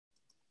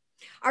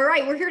All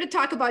right, we're here to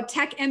talk about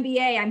Tech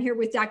MBA. I'm here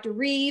with Dr.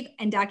 Reeve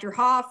and Dr.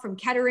 Hoff from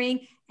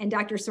Kettering and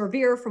Dr.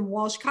 Sorbier from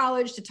Walsh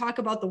College to talk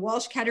about the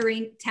Walsh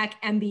Kettering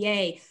Tech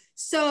MBA.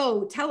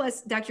 So tell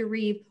us, Dr.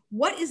 Reeve,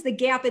 what is the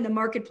gap in the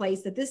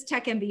marketplace that this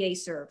Tech MBA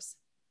serves?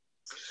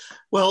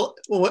 Well,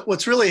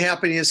 what's really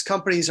happening is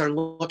companies are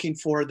looking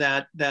for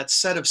that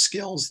set of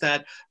skills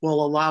that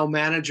will allow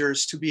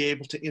managers to be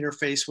able to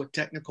interface with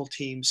technical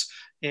teams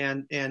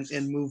and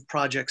move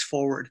projects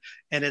forward.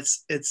 And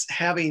it's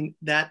having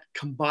that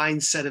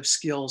combined set of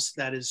skills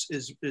that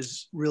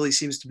is really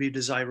seems to be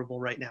desirable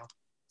right now.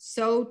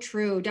 So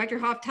true. Dr.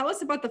 Hoff, tell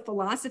us about the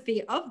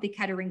philosophy of the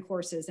Kettering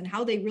courses and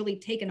how they really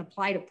take an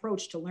applied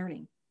approach to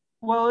learning.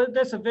 Well,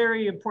 that's a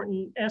very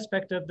important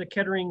aspect of the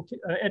Kettering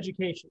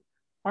education.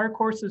 Our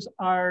courses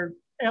are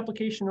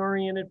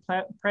application-oriented,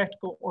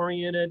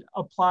 practical-oriented,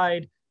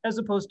 applied, as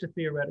opposed to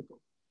theoretical.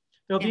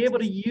 They'll be able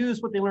to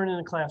use what they learn in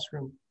the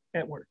classroom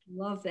at work.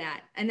 Love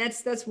that. And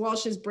that's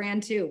Walsh's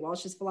brand too,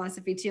 Walsh's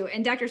philosophy too.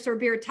 And Dr.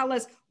 Sorbier, tell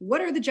us,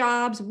 what are the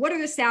jobs? What are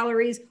the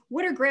salaries?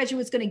 What are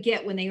graduates going to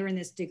get when they earn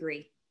this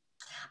degree?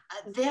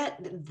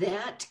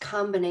 That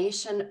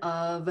combination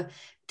of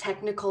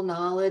technical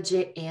knowledge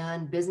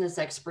and business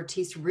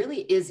expertise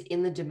really is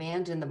in the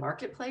demand in the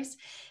marketplace.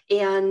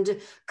 And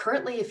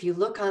currently, if you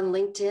look on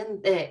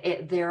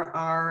LinkedIn, there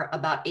are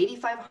about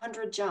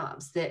 8,500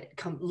 jobs that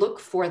look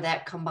for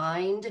that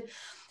combined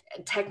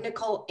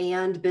technical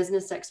and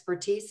business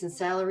expertise, and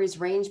salaries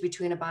range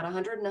between about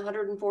 $100,000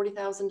 and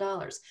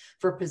 $140,000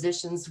 for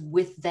positions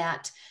with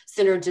that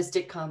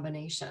synergistic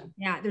combination.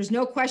 Yeah, there's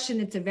no question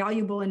it's a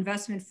valuable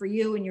investment for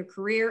you in your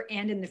career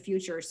and in the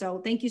future. So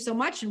thank you so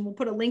much. And we'll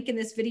put a link in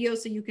this video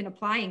so you can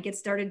apply and get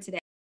started today.